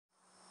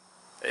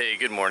Hey,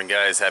 good morning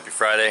guys. Happy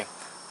Friday.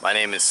 My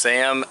name is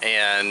Sam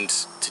and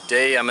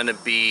today I'm going to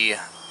be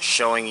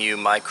showing you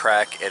my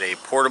crack at a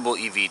portable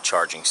EV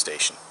charging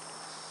station.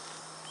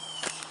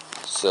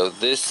 So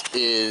this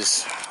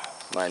is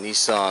my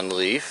Nissan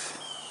Leaf.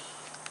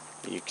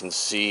 You can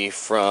see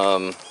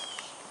from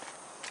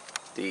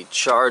the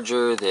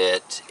charger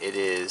that it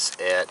is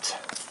at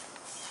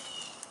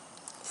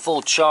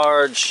full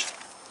charge.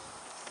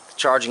 The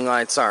charging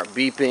lights aren't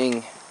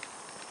beeping,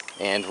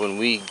 and when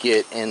we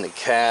get in the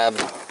cab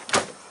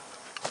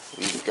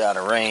we've got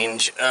a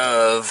range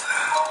of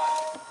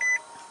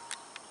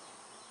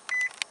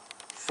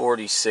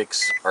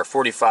 46 or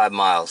 45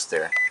 miles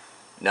there.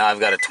 Now I've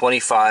got a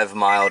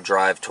 25-mile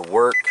drive to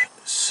work,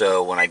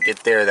 so when I get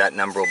there that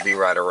number will be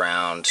right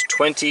around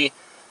 20,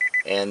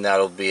 and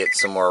that'll be at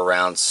somewhere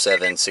around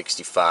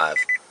 765.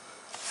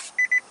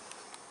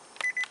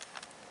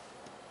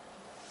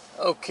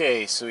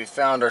 Okay, so we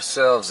found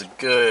ourselves a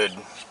good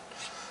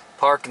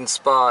parking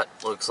spot.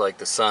 Looks like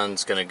the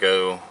sun's gonna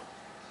go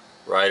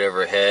right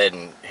overhead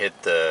and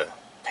hit the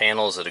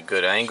panels at a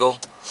good angle,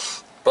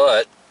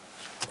 but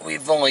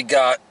we've only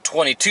got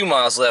 22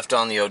 miles left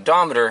on the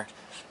odometer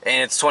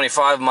and it's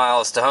 25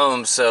 miles to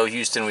home, so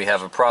Houston, we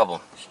have a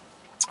problem.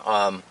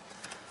 I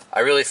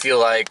really feel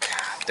like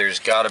there's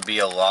got to be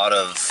a lot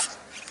of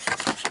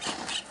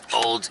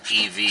old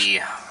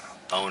EV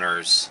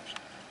owners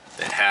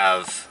that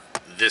have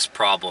this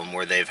problem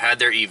where they've had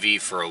their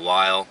EV for a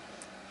while.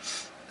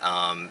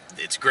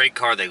 It's a great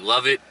car, they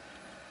love it,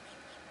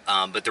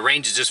 but the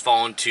range has just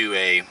fallen to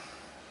a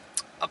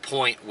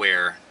point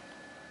where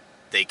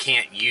they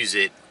can't use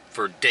it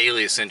for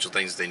daily essential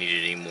things they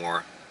need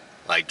anymore,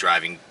 like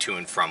driving to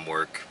and from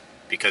work,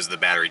 because of the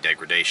battery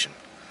degradation.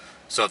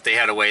 So if they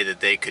had a way that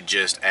they could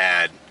just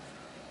add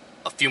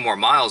a few more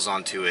miles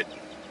onto it,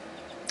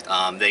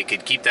 they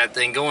could keep that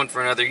thing going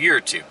for another year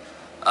or two.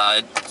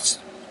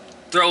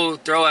 Throw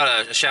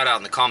out a shout out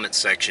in the comments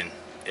section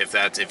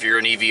if you're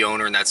an EV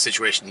owner in that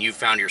situation you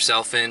found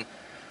yourself in,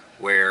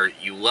 where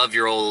you love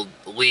your old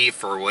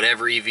Leaf or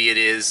whatever EV it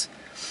is,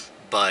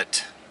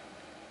 but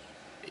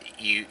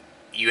you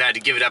had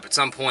to give it up at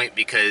some point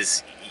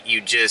because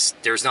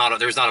there's not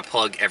a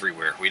plug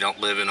everywhere. We don't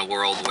live in a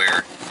world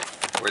where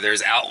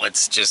there's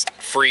outlets just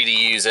free to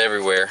use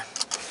everywhere.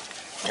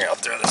 Here, I'll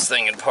throw this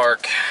thing in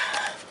park.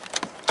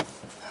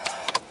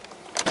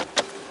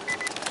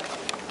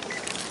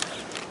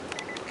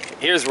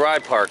 Here's where I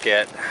park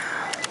at,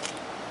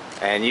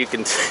 and you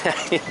can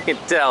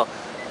tell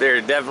there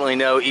are definitely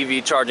no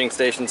EV charging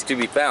stations to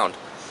be found.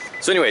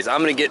 So anyways, I'm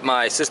gonna get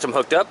my system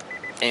hooked up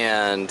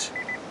and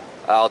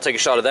I'll take a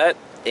shot of that,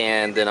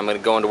 and then I'm gonna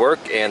go into work,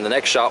 and the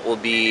next shot will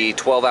be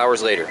 12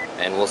 hours later,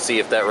 and we'll see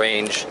if that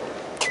range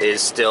is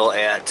still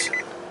at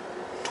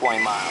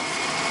 20 miles.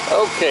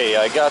 Okay,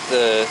 I got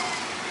the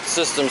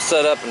system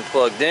set up and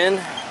plugged in.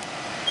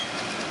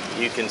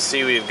 You can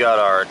see we've got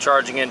our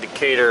charging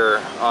indicator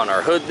on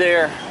our hood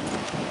there.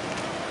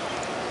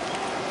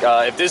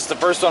 If this is the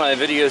first one of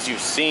the videos you've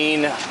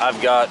seen,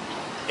 I've got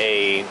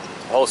a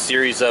whole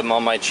series of them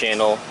on my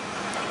channel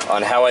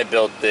on how I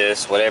built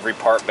this, what every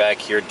part back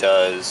here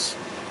does.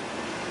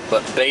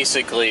 But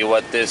basically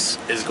what this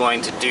is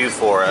going to do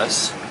for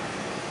us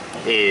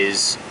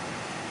is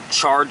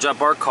charge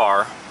up our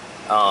car.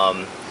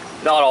 Not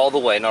all the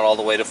way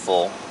to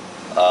full,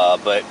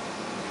 but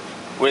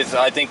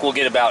I think we'll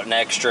get about an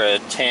extra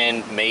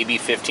 10, maybe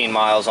 15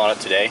 miles on it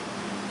today,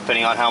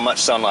 depending on how much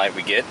sunlight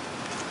we get.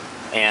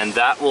 And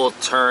that will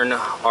turn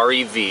our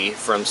EV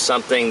from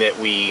something that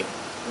we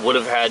would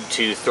have had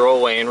to throw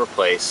away and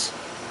replace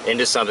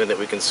into something that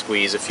we can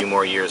squeeze a few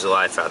more years of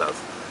life out of.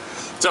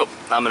 So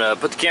I'm gonna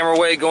put the camera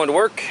away, go into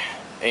work,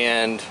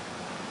 and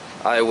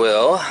I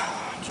will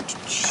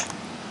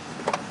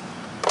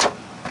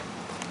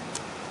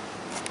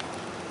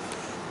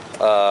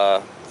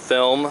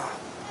film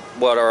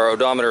what our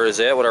odometer is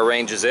at, what our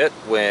range is at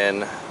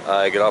when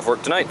I get off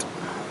work tonight.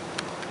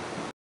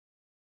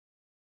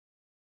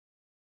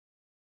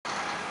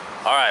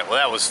 Alright, well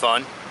that was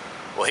fun.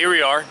 Well, here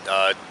we are,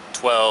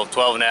 12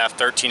 and a half,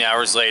 13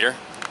 hours later.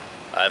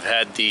 I've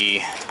had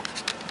the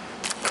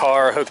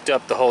car hooked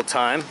up the whole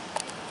time.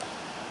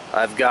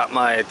 I've got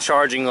my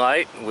charging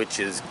light, which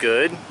is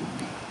good,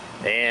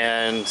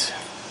 and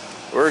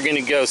we're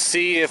gonna go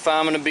see if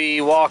I'm gonna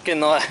be walking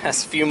the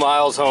last few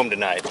miles home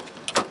tonight.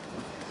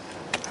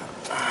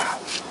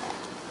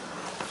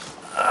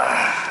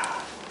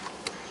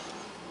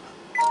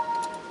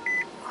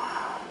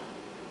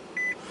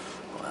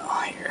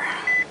 Well, here,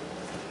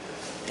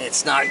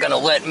 it's not gonna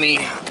let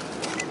me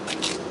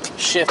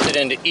shift it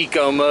into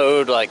eco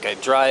mode like I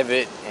drive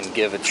it and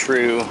give a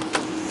true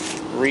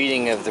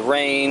reading of the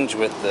range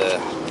with the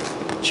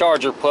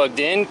charger plugged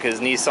in, because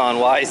Nissan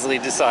wisely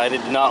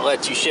decided to not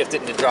let you shift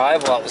it into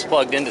drive while it was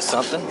plugged into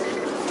something.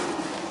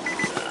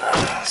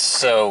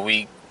 So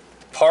we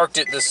parked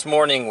it this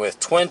morning with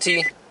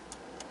 20.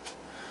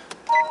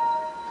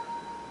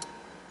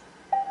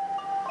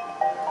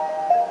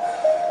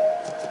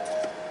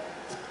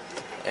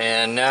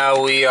 And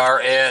now we are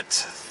at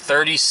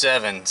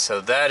 37,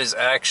 so that is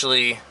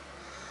actually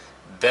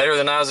better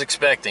than I was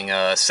expecting.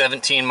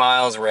 17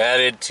 miles were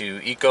added to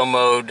eco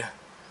mode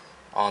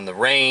on the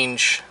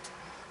range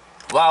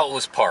while it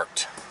was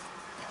parked.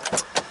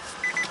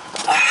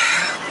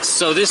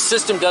 So this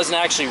system doesn't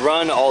actually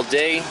run all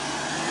day.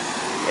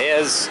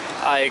 As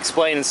I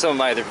explained in some of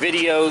my other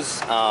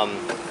videos,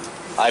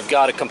 I've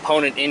got a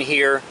component in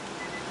here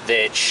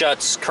that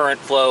shuts current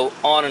flow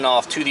on and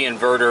off to the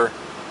inverter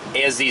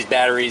as these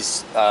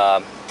batteries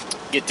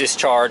get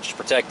discharged,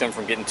 protect them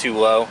from getting too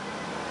low.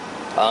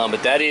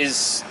 But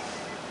that's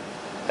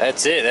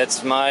it.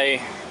 That's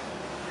my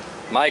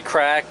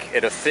crack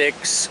at a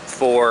fix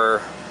for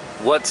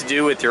what to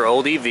do with your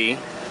old EV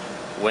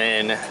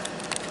when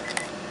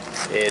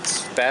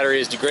its battery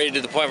is degraded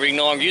to the point where you can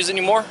no longer use it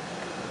anymore.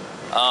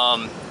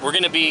 We're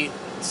going to be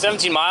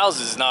 17 miles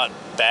is not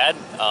bad,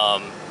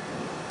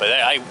 but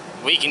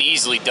we can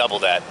easily double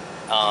that.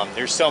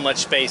 There's so much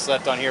space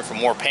left on here for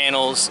more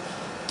panels.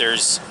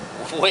 There's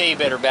way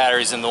better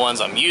batteries than the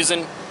ones I'm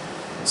using.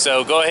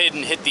 So go ahead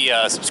and hit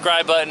the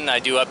subscribe button. I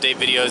do update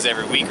videos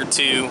every week or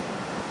two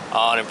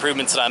on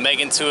improvements that I'm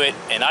making to it,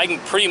 and I can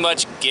pretty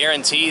much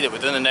guarantee that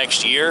within the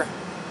next year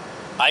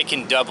I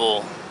can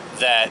double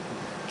that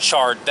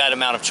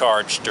amount of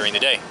charge during the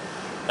day.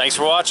 Thanks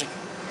for watching.